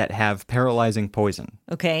that have paralyzing poison.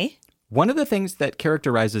 Okay. One of the things that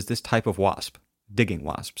characterizes this type of wasp, digging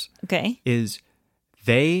wasps, is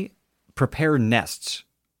they prepare nests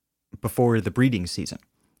before the breeding season.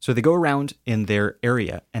 So they go around in their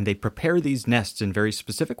area and they prepare these nests in very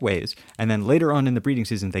specific ways, and then later on in the breeding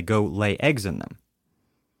season, they go lay eggs in them.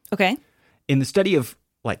 Okay. In the study of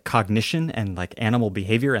like cognition and like animal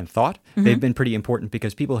behavior and thought, they've been pretty important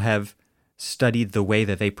because people have studied the way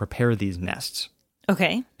that they prepare these nests.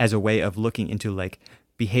 Okay. As a way of looking into like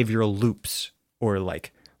behavioral loops or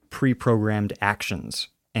like pre-programmed actions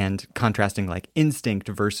and contrasting like instinct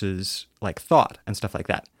versus like thought and stuff like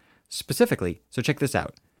that. Specifically, so check this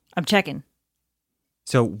out. I'm checking.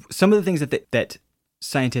 So some of the things that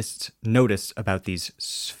scientists notice about these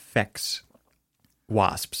Sphex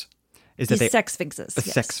wasps is that sex sphinxes.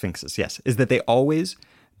 Sex sphinxes, yes. Is that they always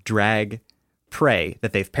drag prey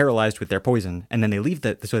that they've paralyzed with their poison, and then they leave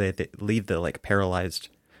the like paralyzed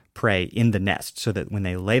prey in the nest so that when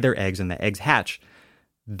they lay their eggs and the eggs hatch,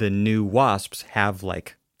 the new wasps have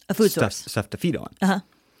like a food stuff to feed on.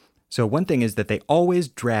 So one thing is that they always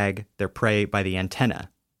drag their prey by the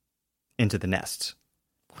antenna into the nests.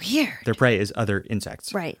 Weird. Their prey is other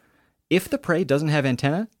insects. Right. If the prey doesn't have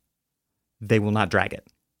antenna, they will not drag it.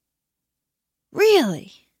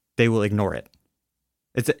 Really? They will ignore it.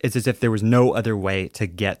 It's as if there was no other way to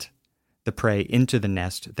get the prey into the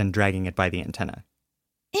nest than dragging it by the antenna.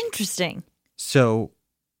 Interesting. So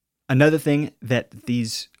another thing that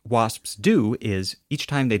these wasps do is each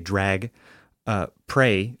time they drag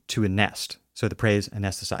prey to a nest, so the prey is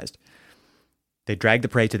anesthetized, they drag the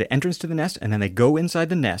prey to the entrance to the nest, and then they go inside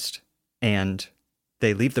the nest, and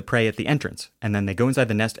they leave the prey at the entrance, and then they go inside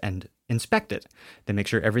the nest and inspect it. They make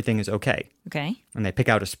sure everything is okay. Okay. And they pick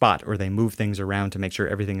out a spot, or they move things around to make sure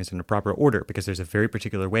everything is in a proper order, because there's a very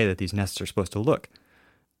particular way that these nests are supposed to look.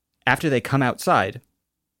 After they come outside,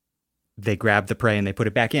 they grab the prey and they put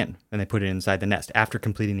it back in, and they put it inside the nest after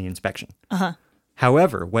completing the inspection. Uh-huh.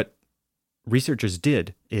 However, what researchers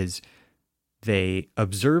did is they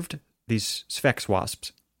observed these Sphex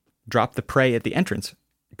wasps drop the prey at the entrance,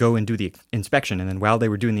 go and do the inspection, and then while they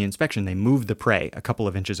were doing the inspection, they moved the prey a couple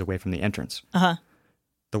of inches away from the entrance. Uh-huh.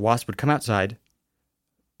 The wasp would come outside,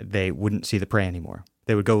 they wouldn't see the prey anymore.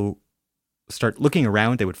 They would go start looking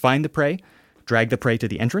around, they would find the prey, drag the prey to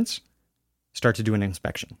the entrance, start to do an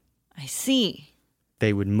inspection. I see.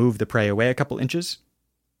 They would move the prey away a couple inches,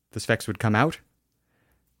 the Sphex would come out,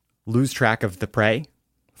 lose track of the prey,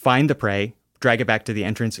 find the prey, drag it back to the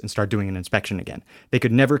entrance, and start doing an inspection again. They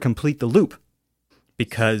could never complete the loop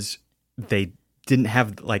because they didn't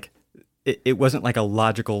have, like, it wasn't like a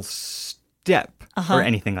logical step or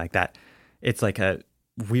anything like that. It's like a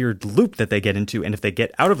weird loop that they get into, and if they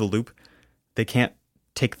get out of the loop, they can't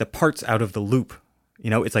take the parts out of the loop. You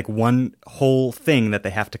know, it's like one whole thing that they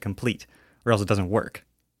have to complete, or else it doesn't work.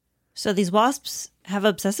 So these wasps have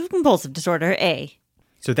obsessive compulsive disorder, A.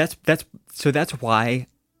 So that's why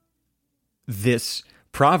this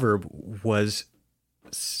proverb was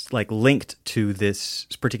like linked to this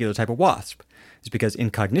particular type of wasp. Is because in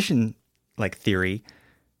cognition like theory,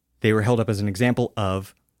 they were held up as an example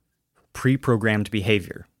of pre-programmed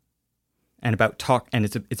behavior. And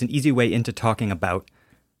it's an easy way into talking about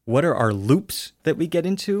what are our loops that we get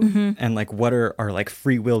into and like what are our like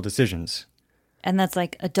free will decisions. And that's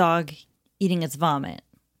like a dog eating its vomit.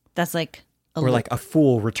 That's like or like a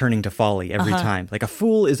fool returning to folly every time. Like a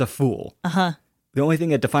fool is a fool. Uh-huh. The only thing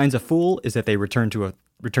that defines a fool is that they return to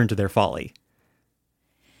their folly.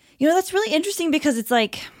 You know, that's really interesting because it's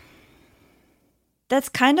like that's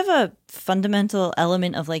kind of a fundamental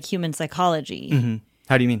element of like human psychology. Mm-hmm.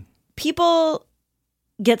 How do you mean? People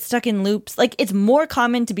get stuck in loops. Like it's more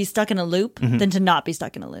common to be stuck in a loop than to not be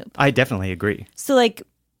stuck in a loop. I definitely agree. So like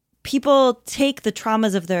people take the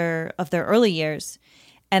traumas of their early years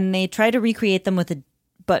and they try to recreate them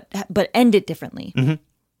but end it differently. Mm-hmm.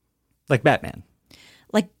 Like Batman.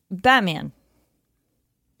 Like Batman.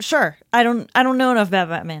 Sure. I don't know enough about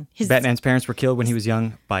Batman. Batman's parents were killed when he was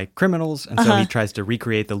young by criminals, and so he tries to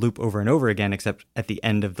recreate the loop over and over again, except at the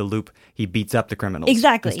end of the loop, he beats up the criminals.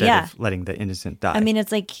 Exactly, instead of letting the innocent die. I mean,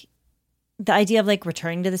 it's like the idea of like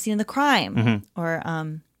returning to the scene of the crime or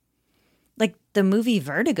like the movie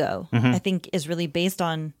Vertigo, I think is really based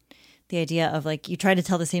on the idea of like you try to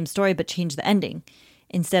tell the same story but change the ending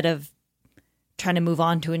instead of trying to move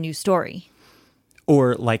on to a new story.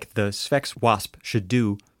 Or like the Sphex wasp should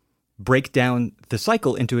do, break down the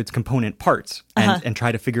cycle into its component parts and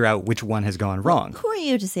try to figure out which one has gone wrong. Who are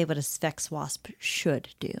you to say what a Sphex wasp should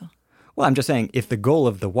do? Well, I'm just saying, if the goal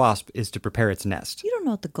of the wasp is to prepare its nest. You don't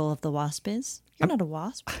know what the goal of the wasp is. You're not a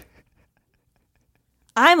wasp.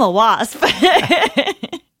 I'm a wasp.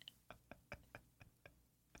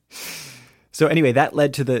 So anyway, that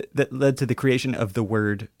led to the creation of the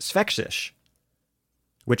word Sphexish,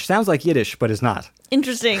 which sounds like Yiddish but is not.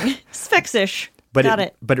 Interesting. Sphexish. But Got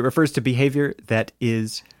it. But it refers to behavior that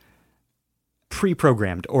is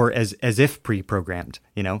pre-programmed or as if pre-programmed,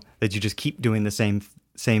 you know, that you just keep doing the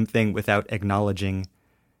same thing without acknowledging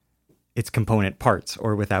its component parts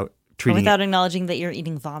or without treating without acknowledging that you're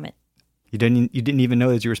eating vomit. You didn't even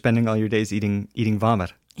know that you were spending all your days eating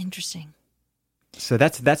vomit. Interesting. So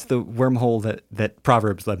that's the wormhole that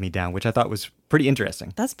Proverbs led me down, which I thought was pretty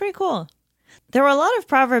interesting. That's pretty cool. There were a lot of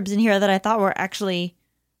Proverbs in here that I thought were actually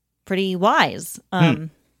pretty wise.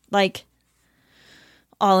 Like,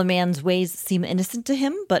 all a man's ways seem innocent to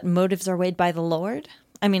him, but motives are weighed by the Lord.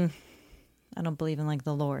 I mean, I don't believe in like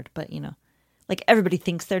the Lord, but you know, like everybody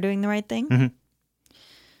thinks they're doing the right thing.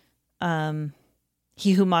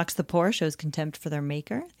 He who mocks the poor shows contempt for their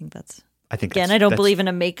maker. I don't believe in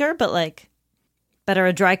a maker, but like better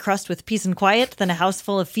a dry crust with peace and quiet than a house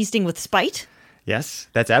full of feasting with spite. Yes,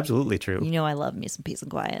 that's absolutely true. You know I love me some peace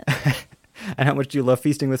and quiet. And how much do you love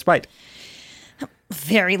feasting with spite?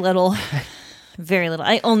 Very little. Very little.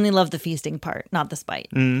 I only love the feasting part, not the spite.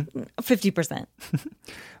 50%.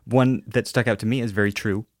 One that stuck out to me is very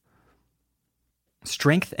true.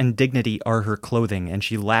 Strength and dignity are her clothing, and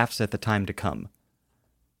she laughs at the time to come.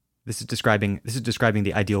 This is describing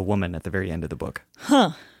the ideal woman at the very end of the book.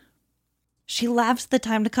 Huh. She laughs at the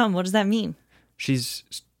time to come. What does that mean? She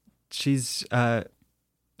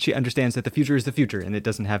understands that the future is the future and it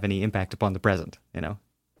doesn't have any impact upon the present, you know?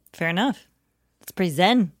 Fair enough. It's pretty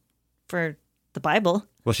zen for the Bible.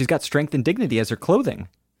 Well, she's got strength and dignity as her clothing.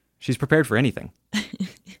 She's prepared for anything.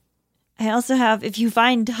 I also have, if you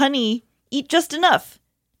find honey, eat just enough.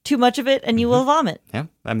 Too much of it and you will vomit. Yeah,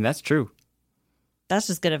 I mean, that's true. That's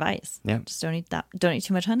just good advice. Yeah. Just don't eat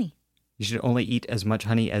too much honey. You should only eat as much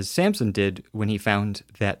honey as Samson did when he found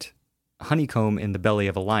that honeycomb in the belly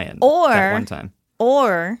of a lion that one time.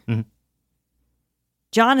 Or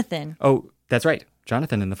Jonathan. Oh, that's right.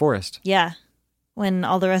 Jonathan in the forest. Yeah. When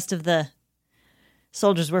all the rest of the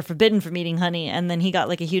soldiers were forbidden from eating honey, and then he got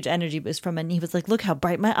like a huge energy boost from it, and he was like, look how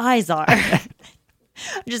bright my eyes are. I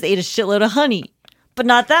just ate a shitload of honey. But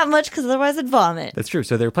not that much, because otherwise I'd vomit. That's true.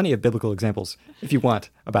 So there are plenty of biblical examples, if you want,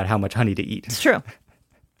 about how much honey to eat. It's true.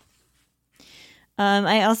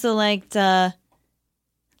 I also liked,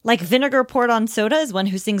 like Vinegar Poured on Soda is one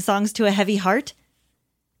who sings songs to a heavy heart.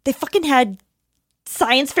 They fucking had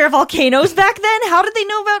science fair volcanoes back then? How did they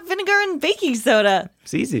know about vinegar and baking soda?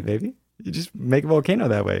 It's easy, baby. You just make a volcano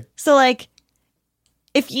that way. So, like,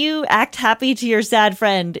 if you act happy to your sad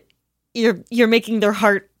friend, you're making their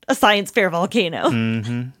heart a science fair volcano.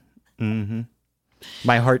 Mm-hmm. Mm-hmm.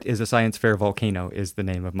 My Heart is a Science Fair Volcano is the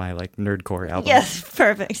name of my, like, nerdcore album. Yes,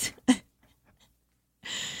 perfect.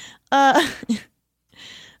 On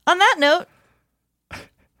that note.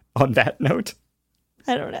 On that note?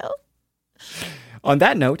 I don't know. On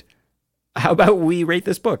that note, how about we rate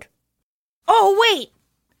this book? Oh,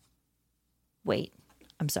 wait.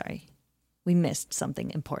 I'm sorry. We missed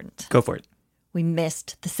something important. Go for it. We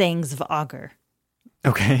missed the sayings of Augur.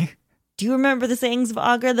 Okay. Do you remember the sayings of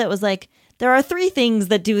Augur that was like, there are 3 things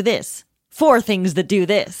that do this, 4 things that do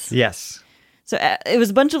this? Yes. So it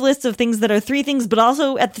was a bunch of lists of things that are 3 things, but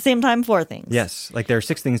also at the same time 4 things. Yes. Like there are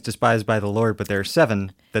 6 things despised by the Lord, but there are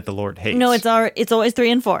 7 that the Lord hates. No, it's always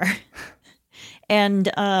 3 and 4.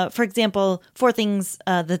 And for example, 4 things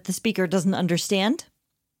that the speaker doesn't understand.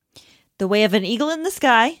 The way of an eagle in the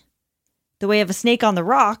sky. The way of a snake on the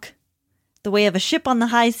rock. The way of a ship on the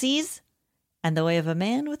high seas. And the way of a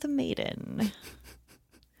man with a maiden.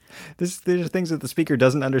 These are things that the speaker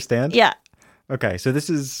doesn't understand? Yeah. Okay, so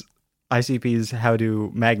this is ICP's How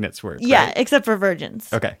Do Magnets Work, Yeah, right? except for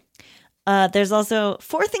virgins. Okay. There's also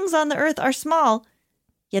 4 things on the earth are small,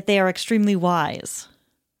 yet they are extremely wise.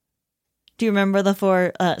 Do you remember the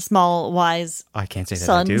 4 small, wise I can't say that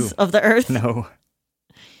I do. sons of the earth? No.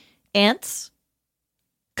 Ants,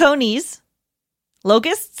 conies,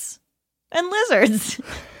 locusts, and lizards.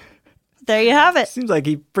 There you have it. Seems like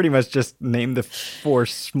he pretty much just named the 4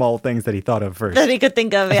 small things that he thought of first. That he could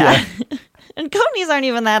think of, yeah. And conies aren't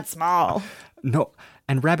even that small. No,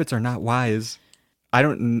 and rabbits are not wise. I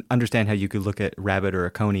don't understand how you could look at a rabbit or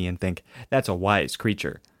a coney and think, that's a wise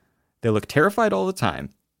creature. They look terrified all the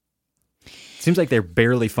time. Seems like they're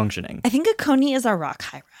barely functioning. I think a coney is a rock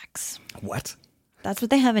hyrax. What? That's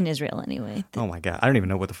what they have in Israel anyway. Oh my god, I don't even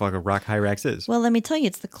know what the fuck a rock hyrax is. Well, let me tell you,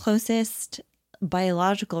 it's the closest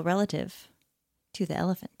biological relative to the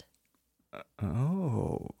elephant.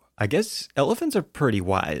 Oh, I guess elephants are pretty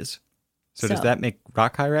wise. So does So- that make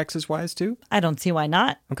rock hyraxes wise too? I don't see why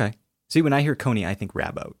not. Okay. See, when I hear coney, I think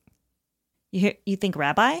rabout. You think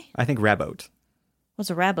rabbi? I think raboat.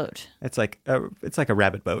 What's a raboat? It's like a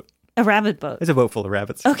rabbit boat. A rabbit boat. It's a boat full of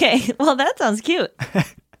rabbits. Okay, well, that sounds cute.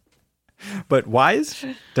 But wise?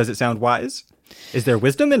 Does it sound wise? Is there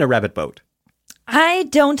wisdom in a rabbit boat? I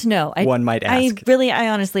don't know. One might ask. I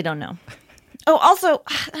honestly don't know. Oh, also,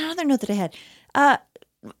 another note that I had.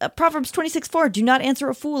 Proverbs 26:4, do not answer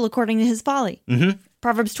a fool according to his folly. Mm-hmm.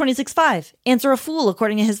 Proverbs 26:5, answer a fool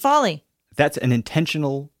according to his folly. That's an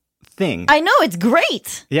intentional thing. I know, it's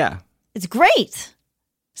great. Yeah. It's great.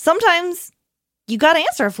 Sometimes you got to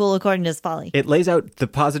answer a fool according to his folly. It lays out the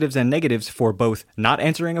positives and negatives for both not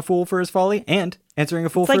answering a fool for his folly and answering a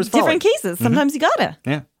fool It's for like his folly. different cases. Sometimes you got to.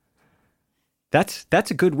 Yeah.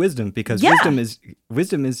 That's a good wisdom because Yeah.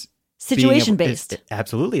 wisdom is Situation based.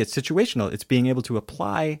 Absolutely. It's situational. It's being able to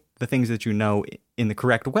apply the things that you know in the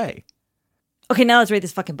correct way. Okay, now let's rate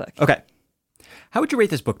this fucking book. Okay. How would you rate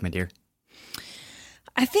this book, my dear?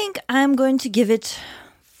 I think I'm going to give it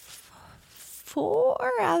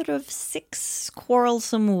 4 out of 6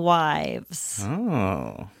 quarrelsome wives.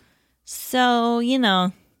 Oh. So,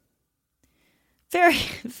 very,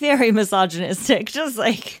 very misogynistic. Just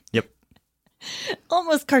like... Yep.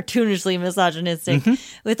 Almost cartoonishly misogynistic.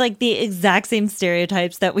 With like the exact same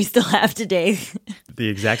stereotypes that we still have today. The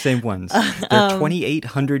exact same ones. They're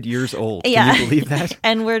 2,800 years old. Yeah. Can you believe that?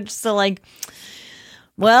 And we're just still like,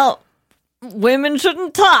 well, women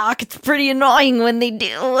shouldn't talk. It's pretty annoying when they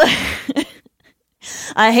do.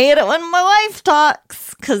 I hate it when my wife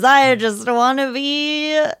talks because I just want to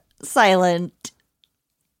be silent.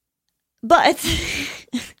 But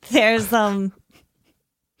there's also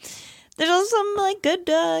some like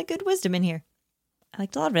good wisdom in here. I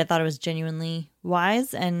liked a lot of it. I thought it was genuinely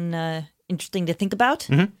wise and interesting to think about.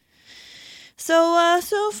 Mm-hmm. So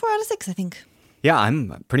 4 out of 6, I think. Yeah,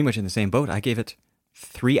 I'm pretty much in the same boat. I gave it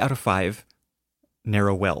 3 out of 5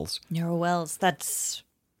 narrow wells. Narrow wells. That's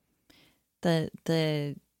the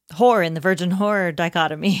whore in the virgin whore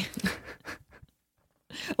dichotomy.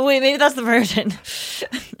 Wait, maybe that's the version.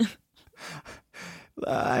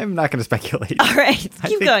 I'm not going to speculate. All right,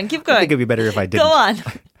 keep going. I think it'd be better if I didn't. Go on.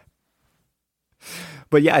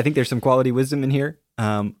 But yeah, I think there's some quality wisdom in here.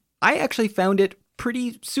 I actually found it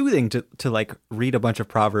pretty soothing to like read a bunch of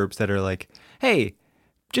proverbs that are like, hey,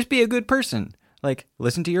 just be a good person. Like,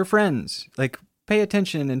 listen to your friends. Like, pay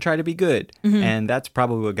attention and try to be good. And that's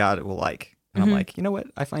probably what God will like. And I'm like, you know what?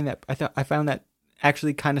 I found that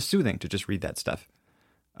actually kind of soothing to just read that stuff.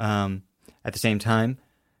 At the same time,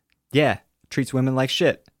 yeah, treats women like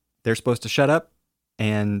shit. They're supposed to shut up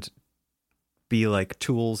and be like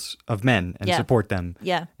tools of men and support them.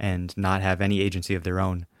 Yeah. And not have any agency of their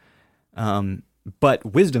own. But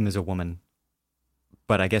wisdom is a woman.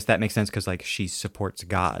 But I guess that makes sense because like she supports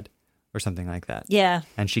God or something like that. Yeah.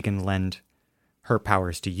 And she can lend her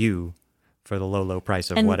powers to you for the low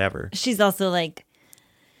price of And whatever. She's also like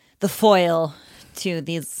the foil to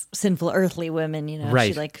these sinful earthly women, you know.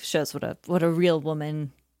 Right. She like shows what a real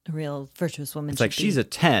woman, a real virtuous woman It's like should she's be. a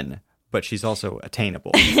 10, but she's also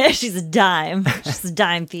attainable. She's a dime. She's a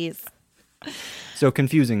dime piece. So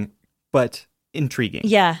confusing, but intriguing.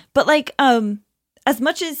 Yeah. But like as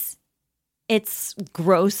much as it's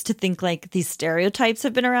gross to think like these stereotypes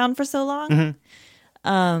have been around for so long,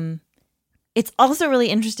 it's also really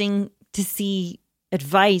interesting to see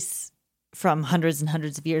advice from hundreds and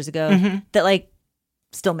hundreds of years ago that like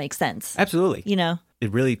still makes sense. Absolutely. You know?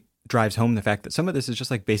 It really drives home the fact that some of this is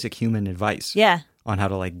just like basic human advice. Yeah. On how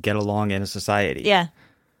to like get along in a society. Yeah.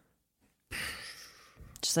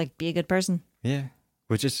 Just like be a good person. Yeah.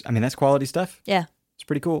 Which is, I mean, that's quality stuff. Yeah. It's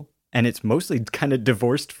pretty cool. And it's mostly kind of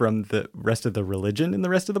divorced from the rest of the religion in the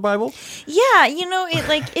rest of the Bible. Yeah, you know,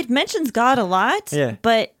 it mentions God a lot. Yeah.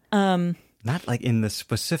 But not like in the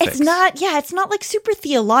specifics. it's not like super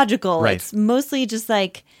theological. Right. It's mostly just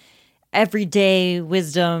like everyday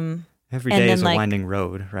wisdom. Every and day then, is a like, winding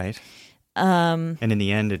road, right? And in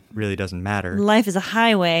the end, it really doesn't matter. Life is a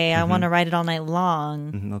highway. I want to ride it all night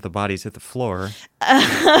long. Let the bodies hit the floor.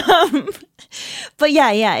 But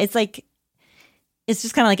yeah, it's like it's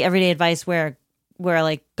just kind of like everyday advice where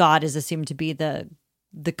like God is assumed to be the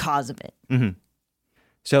cause of it. Mm-hmm.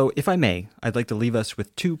 So, if I may, I'd like to leave us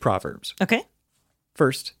with 2 proverbs. Okay.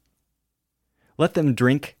 First, let them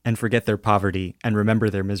drink and forget their poverty and remember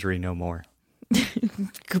their misery no more.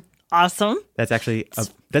 Awesome. That's actually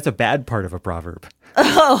that's a bad part of a proverb.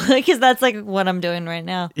 Oh, because that's like what I'm doing right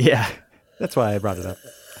now. Yeah, that's why I brought it up.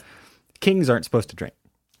 Kings aren't supposed to drink.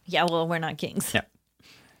 Yeah, well, we're not kings. Yeah.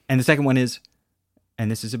 And the second one is,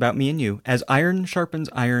 and this is about me and you, as iron sharpens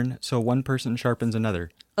iron, so one person sharpens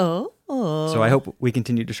another. Oh. So I hope we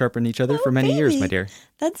continue to sharpen each other for many years, my dear.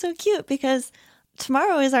 That's so cute because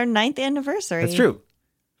tomorrow is our 9th anniversary. That's true.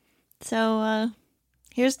 So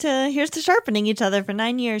here's to sharpening each other for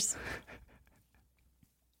 9 years.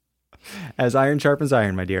 As iron sharpens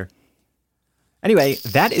iron, my dear. Anyway,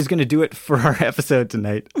 that is going to do it for our episode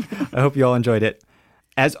tonight. I hope you all enjoyed it.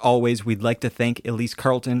 As always, we'd like to thank Elise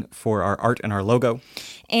Carlton for our art and our logo.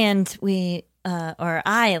 And we, or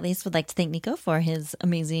I at least, would like to thank Nico for his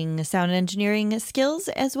amazing sound engineering skills,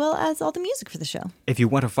 as well as all the music for the show. If you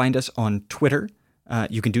want to find us on Twitter,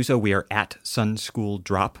 you can do so. We are at Sun School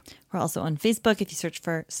Drop. We're also on Facebook if you search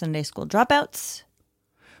for Sunday School Dropouts.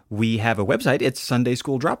 We have a website. It's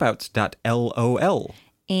sundayschooldropouts.lol.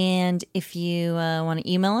 And if you want to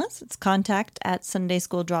email us, it's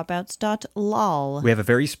contact@sundayschooldropouts.lol. We have a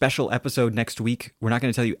very special episode next week. We're not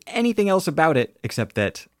going to tell you anything else about it, except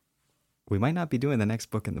that we might not be doing the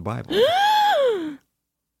next book in the Bible.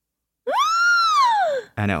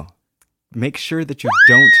 I know. Make sure that you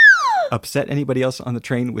don't upset anybody else on the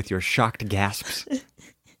train with your shocked gasps.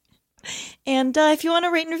 And if you want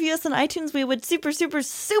to rate and review us on iTunes, we would super, super,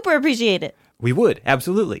 super appreciate it. We would,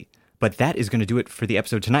 absolutely. But that is going to do it for the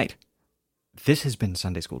episode tonight. This has been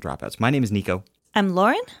Sunday School Dropouts. My name is Nico. I'm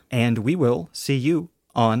Lauren. And we will see you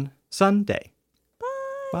on Sunday.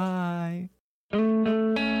 Bye.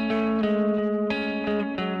 Bye.